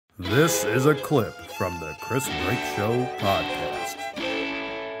This is a clip from the Chris Brake Show podcast.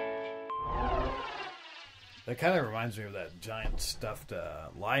 That kind of reminds me of that giant stuffed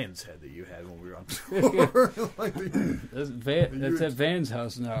lion's head that you had when we were on tour. That's at Van's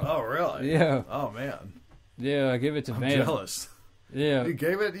house now. Oh, really? Yeah. Oh, man. Yeah, I gave it to I'm Van. jealous. Yeah. You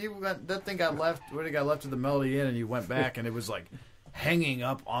gave it? That thing got left when it got left to the Melody Inn, and you went back, and it was like hanging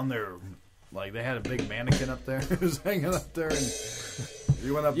up on their. Like they had a big mannequin up there. It was hanging up there, and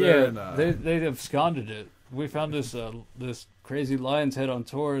you went up there. And they absconded it. We found this this crazy lion's head on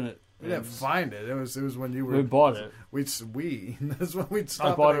tour, and we didn't find it. It was when you were. We bought it. That's when we'd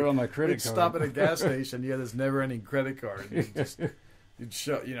stop. I bought it on my credit card. We'd stop at a gas station. You had this never-ending credit card. You'd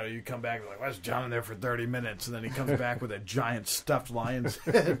show, you'd come back and like, why is John in there for 30 minutes? And then he comes back with a giant stuffed lion's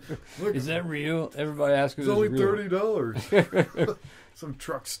head. Look, is that real? Everybody asks me. It's only $30. Some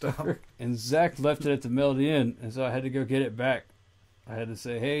truck stop. And Zach left it at the Melody Inn, and so I had to go get it back. I had to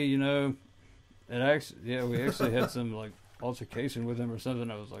say, hey, and actually, we actually had some like altercation with him or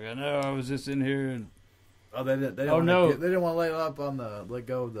something. I was like, I know, I was just in here and. Oh, they didn't. They didn't want to lay it up on let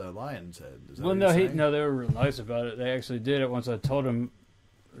go of the lion's head. Well, no, they were real nice about it. They actually did it once I told them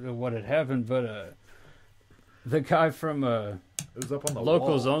what had happened. But the guy from it was up on the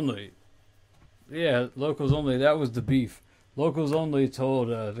Locals wall. Only. Yeah, Locals Only. That was the beef. Locals Only told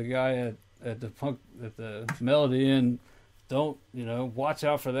the guy at the Melody Inn, don't watch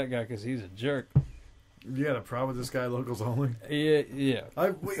out for that guy because he's a jerk. You had a problem with this guy, Locals Only? Yeah.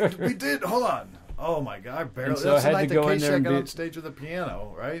 We did. Hold on. Oh my God! I barely. So that's I the had night to go that in there K-Shack and got on stage with the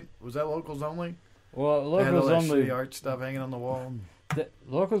piano, right? Was that Locals Only? Well, They had all Locals that Only. shitty art stuff hanging on the wall.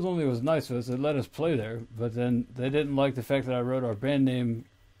 Locals Only was nice to us. They let us play there, but then they didn't like the fact that I wrote our band name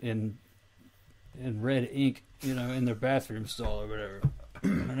in red ink, in their bathroom stall or whatever.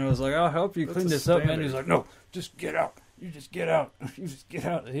 And I was like, I'll help you clean this up, man. He's like, no, just get out. You just get out. You just get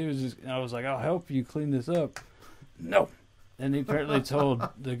out. And I was like, I'll help you clean this up. No. And he apparently told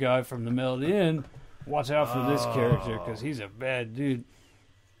the guy from the Melody Inn, watch out for this character because he's a bad dude.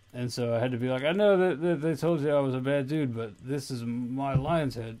 And so I had to be like, I know that they told you I was a bad dude, but this is my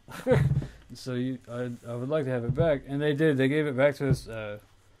lion's head. So I would like to have it back. And they did. They gave it back to us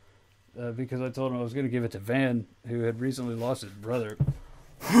because I told them I was going to give it to Van, who had recently lost his brother.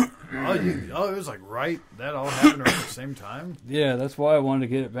 It was like that all happened right at the same time? Yeah, that's why I wanted to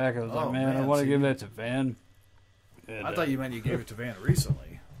get it back. I was like, man, I want to give that to Van. And, I thought you meant you gave it to Van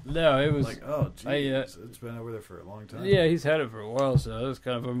recently. No, it was like, oh, geez, it's been over there for a long time. Yeah, he's had it for a while, so it was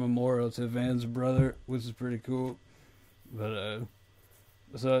kind of a memorial to Van's brother, which is pretty cool. But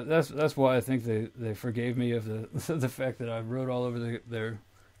so that's why I think they forgave me of the fact that I wrote all over their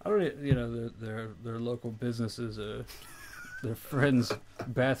local businesses. Their friend's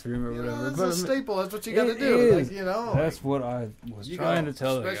bathroom or whatever. That's but a staple. That's what you got to do. That's what I was trying to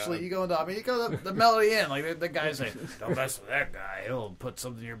tell them. Especially you go to the Melody Inn. Like the guys say, don't mess with that guy. He'll put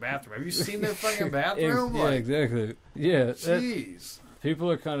something in your bathroom. Have you seen their fucking bathroom? Yeah, exactly. Yeah. Jeez. People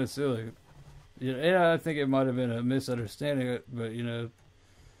are kind of silly. And I think it might have been a misunderstanding, but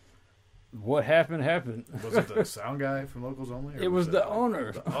what happened. Was it the sound guy from Locals Only? It was the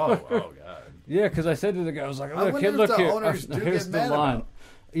owner. Oh God. Yeah, because I said to the guy, I was like, look here. Here's the line.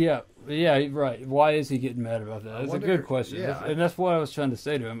 Yeah, right. Why is he getting mad about that? That's a good question. Yeah, and that's what I was trying to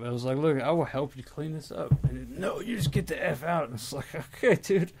say to him. I was like, look, I will help you clean this up. And he, no, you just get the F out. And it's like, okay,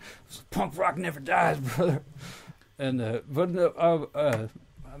 dude. Punk rock never dies, brother. And, but no,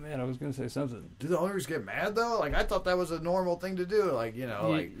 man, I was going to say something. Do the owners get mad, though? Like, I thought that was a normal thing to do. Like, you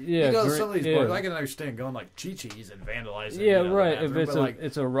yeah, go to some of these bars, I can understand going, like, Chi-Chi's and vandalizing. Yeah, right. If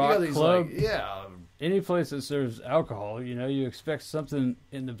it's a rock club. Any place that serves alcohol, you expect something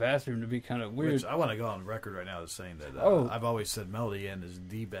in the bathroom to be kind of weird. Which I want to go on record right now as saying that I've always said Melody Inn is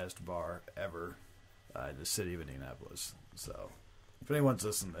the best bar ever in the city of Indianapolis. So, if anyone's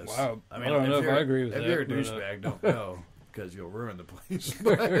listening to this. Wow. I don't know if I agree with that. If you're a douchebag, don't go. Because you'll ruin the place.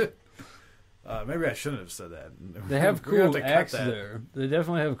 But maybe I shouldn't have said that. They have cool acts there. They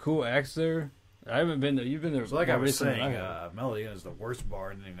definitely have cool acts there. I haven't been there. You've been there. So like I was saying, Melody Inn is the worst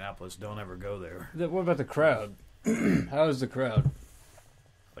bar in Indianapolis. Don't ever go there. What about the crowd? How is the crowd?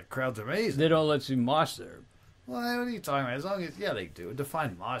 The crowd's amazing. They don't let you mosh there. Well, what are you talking about? As long as they do.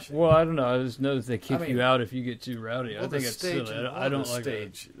 Define moshing. Well, I don't know. I just know that they kick you out if you get too rowdy. Well, I think it's silly. I don't like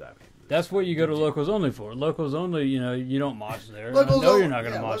stage. That. That's what you go to Locals Only for. Locals Only, you don't mosh there. Locals you're not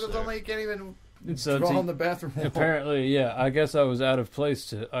going to mosh Locals there. Only, you can't even so draw on the bathroom wall. Apparently, yeah. I guess I was out of place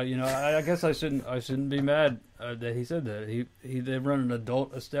to. I guess I shouldn't be mad that he said that. They run an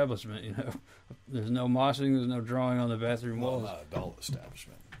adult establishment. There's no moshing. There's no drawing on the bathroom walls. Not adult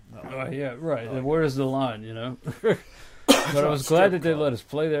establishment. No. Yeah, right. Oh, Where's the line? But I was glad that they let us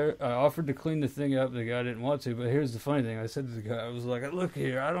play there. I offered to clean the thing up. The guy didn't want to. But here's the funny thing. I said to the guy, I was like, look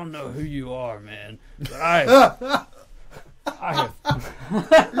here, I don't know who you are, man. But I have...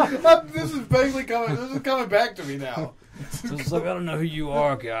 This is basically coming back to me now. So it's like, I don't know who you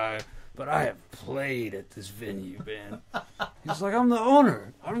are, guy, but I have played at this venue, man. He's like, I'm the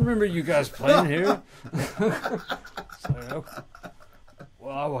owner. I remember you guys playing here. It's like, okay.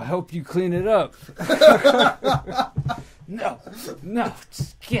 Well, I will help you clean it up. No,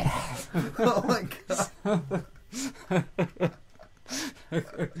 just get out. Oh my god.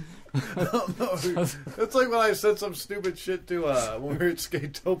 No. It's like when I said some stupid shit to when we were at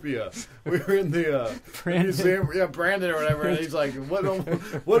Skatopia. We were in the museum, Brandon or whatever, and he's like, "What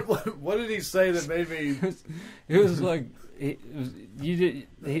did he say that made me?" It was like I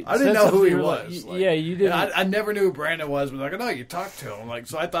didn't know who he was. Like, yeah, you didn't. I never knew who Brandon was, but like, no, you talked to him. Like,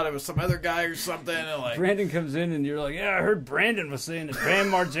 so I thought it was some other guy or something. And like, Brandon comes in, and you're like, "Yeah, I heard Brandon was saying that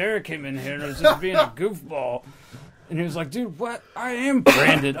Bam Margera came in here and was just being a goofball." And he was like, dude, what? I am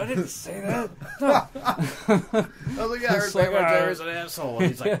Brandon. I didn't say that. No. I was like, yeah, I heard Bam Margera's an asshole. And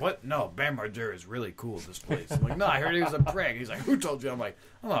he's like, what? No, Bam Margera is really cool at this place. I'm like, no, I heard he was a prick. He's like, who told you? I'm like,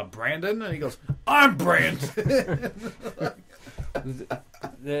 I'm not Brandon. And he goes, I'm Brandon.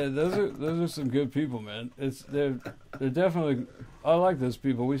 Yeah, those are some good people, man. They're definitely. I like those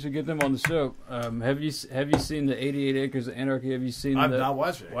people. We should get them on the show. Have you seen the 88 Acres of Anarchy? Have you seen? I've not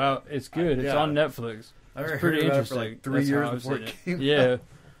watched it. Wow, it's good. It's on Netflix. It's pretty interesting. For like 3 years before it came out.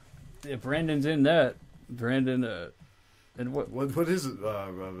 Yeah, Brandon's in that. Brandon, and what is it?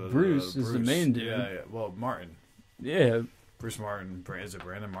 Bruce is the main dude. Yeah. Well, Martin. Yeah. Bruce Martin. Is it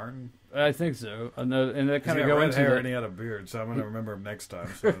Brandon Martin? I think so. I know, and that kind of got red into hair that. and he had a beard, so I'm going to remember him next time.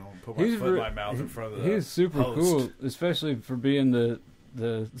 So I don't put my foot in my mouth in front of the He's super host. cool, especially for being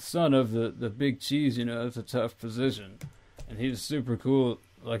the son of the big cheese. You know, it's a tough position, and he's super cool.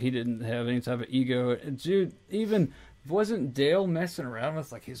 Like, he didn't have any type of ego. And dude, even wasn't Dale messing around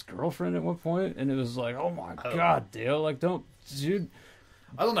with like his girlfriend at one point? And it was like, oh my god, Dale, like, don't, dude.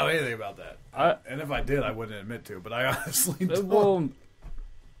 I don't know anything about that. And if I did, I wouldn't admit to. But I honestly don't. Well,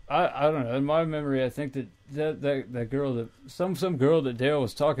 I don't know. In my memory, I think that girl that some girl that Dale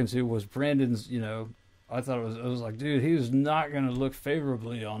was talking to was Brandon's. You know, I thought it was like, dude, he was not going to look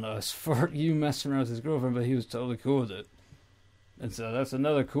favorably on us for you messing around with his girlfriend, but he was totally cool with it. And so that's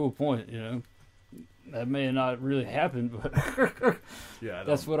another cool point, you know. That may have not really happened, but yeah,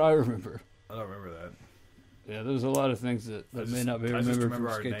 that's what I remember. I don't remember that. Yeah, there's a lot of things that may not be remembered from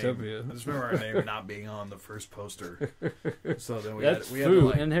Skatopia. I just remember our name not being on the first poster. So then we had Foo. to,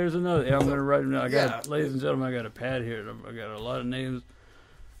 like, and here's another. Yeah, I'm going to write them down. Ladies and gentlemen, I got a pad here. I got a lot of names.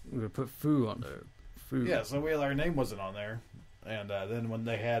 I'm going to put Foo on there. Foo. Yeah, so our name wasn't on there. And then when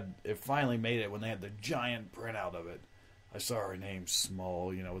it finally made it, when they had the giant printout of it, I saw our name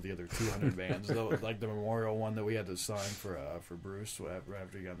small, you know, with the other 200 bands, though, like the memorial one that we had to sign for Bruce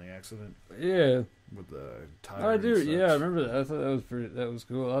after he got in the accident. Yeah, with the tire. I do. Yeah, I remember that. I thought that was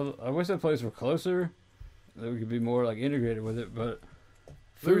cool. I wish that place were closer, that we could be more like integrated with it. But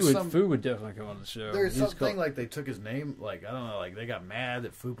Foo would definitely come on the show. There's something like they took his name, like, I don't know, like they got mad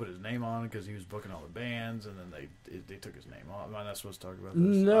that Foo put his name on because he was booking all the bands, and then they took his name off. Am I not supposed to talk about this?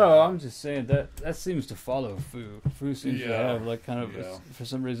 No, I'm just saying that seems to follow Foo. Foo seems to have like kind of for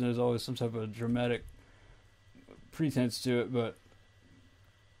some reason there's always some type of dramatic pretense to it, but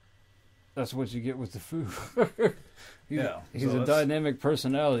that's what you get with the Foo. He's a dynamic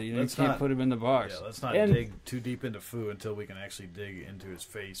personality. You can't put him in the box. Yeah, let's not dig too deep into Foo until we can actually dig into his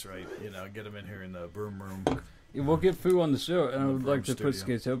face, right? You know, get him in here in the broom room. Yeah, we'll get Foo on the show, and I would like to put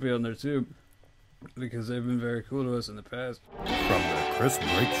Skatopia on there too, because they've been very cool to us in the past. From the Chris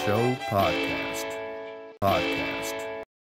Break Show podcast.